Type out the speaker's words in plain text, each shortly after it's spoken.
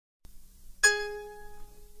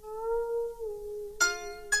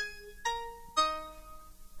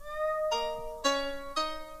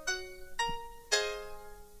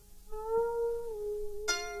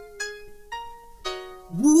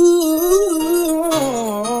Ooh,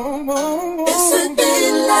 it's a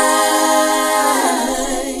thin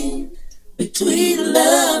line between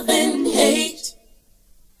love and hate.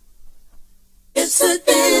 It's a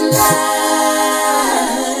thin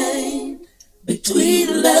line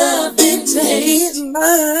between love and hate.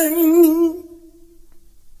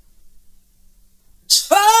 It's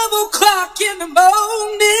 5 o'clock in the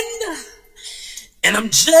morning, and I'm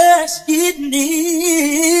just getting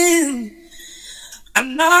in. I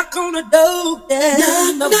knock on the door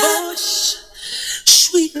down the bush.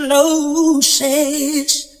 Sweet Lo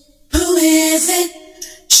says, who is it?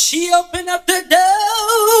 She opened up the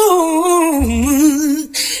door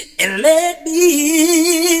and let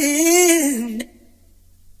me in.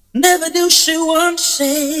 Never do she once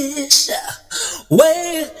says,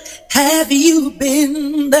 where have you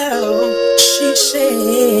been though? She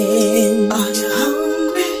said, Are you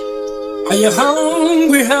hungry? are you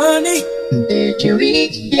hungry, honey? Did you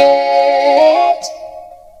eat yet?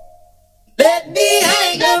 Let me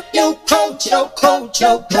hang up your coat, your coat,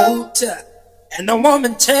 your coat. And the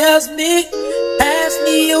woman tells me, pass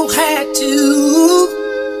me your hat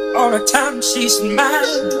too. All the time she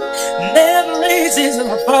smiles, never raises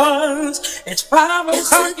her voice. It's 5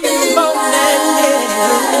 o'clock in the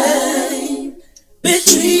morning,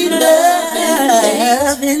 between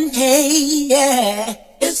love and hate. Yeah.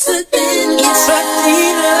 It's a thin It's a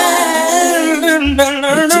thin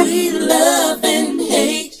line between love and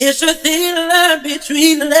hate. It's a thin line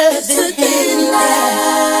between love and hate.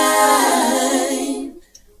 Line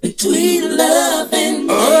between love and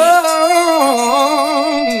hate.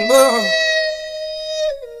 Oh,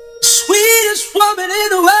 sweetest woman in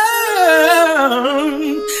the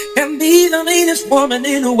world can be the meanest woman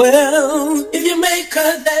in the world. If you make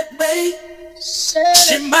her that way,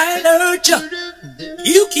 she might hurt you.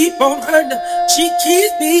 You keep on hurting her, she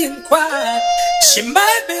keeps being quiet. She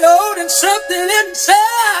might be holding something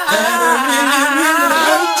inside that'll really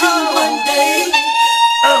hurt you one day.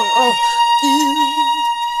 Oh.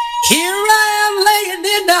 Here I am laying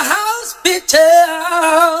in the hospital,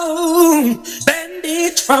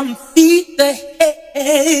 bandaged from feet to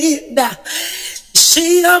head.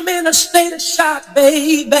 See, I'm in a state of shock,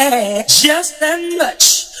 baby, just that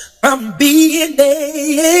much from being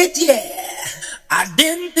dead, yeah. I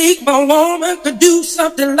didn't think my woman could do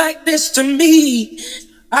something like this to me.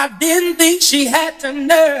 I didn't think she had the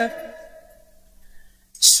nerve.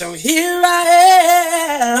 So here I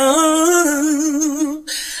am.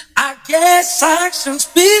 I guess action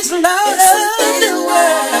speaks louder than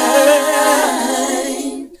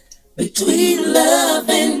words. Between love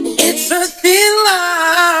and hate. It's a thin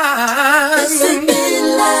line. It's a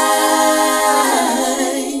thin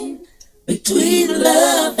line between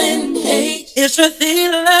love and hate. It's a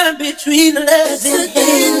thin line between love and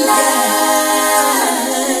hate.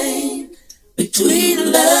 Line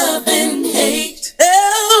between love and hate.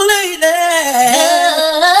 Oh, lady, the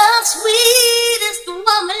sweetest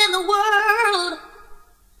woman in the world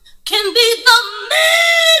can be the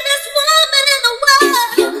meanest woman in the world.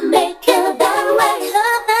 If you make her that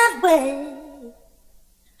way,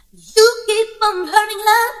 you keep on hurting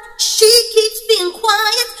her. She keeps being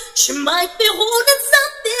quiet. She might be holding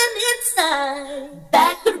something inside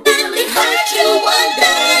that could really hurt you one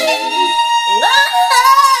day.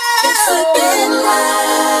 It's a thin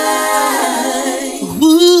line.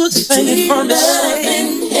 who's singing from the love same?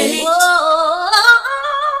 and hate.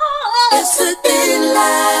 It's a thin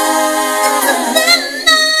line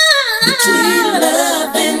between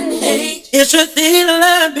love and hate. It's a thin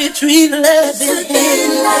line between love and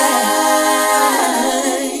hate.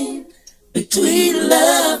 Line between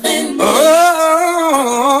love and hate.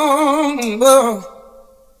 Oh,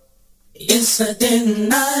 It's a thin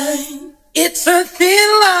line it's a thin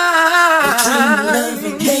between love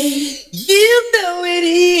line. and hate. You know it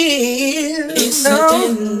is. It's a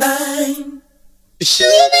thin line.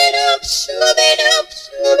 Shove it up,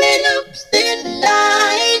 thin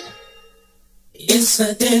line. It's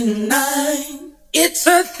a thin line It's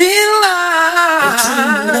a thin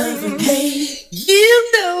between love and line. hate.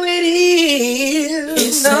 You know it is.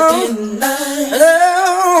 It's a thin line.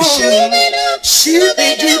 Oh, Shove it up, shoot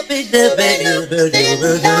it,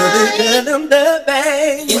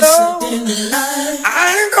 It's a thin line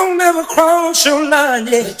I ain't gonna never cross your line,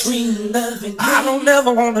 yeah. between love and I hate. don't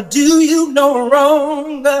never wanna do you no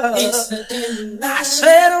wrong. It's a thin I line.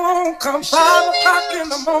 said I won't come 5 o'clock in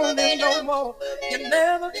the morning no more. You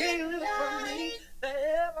never can look from me. They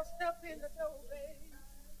ever step in the door, baby.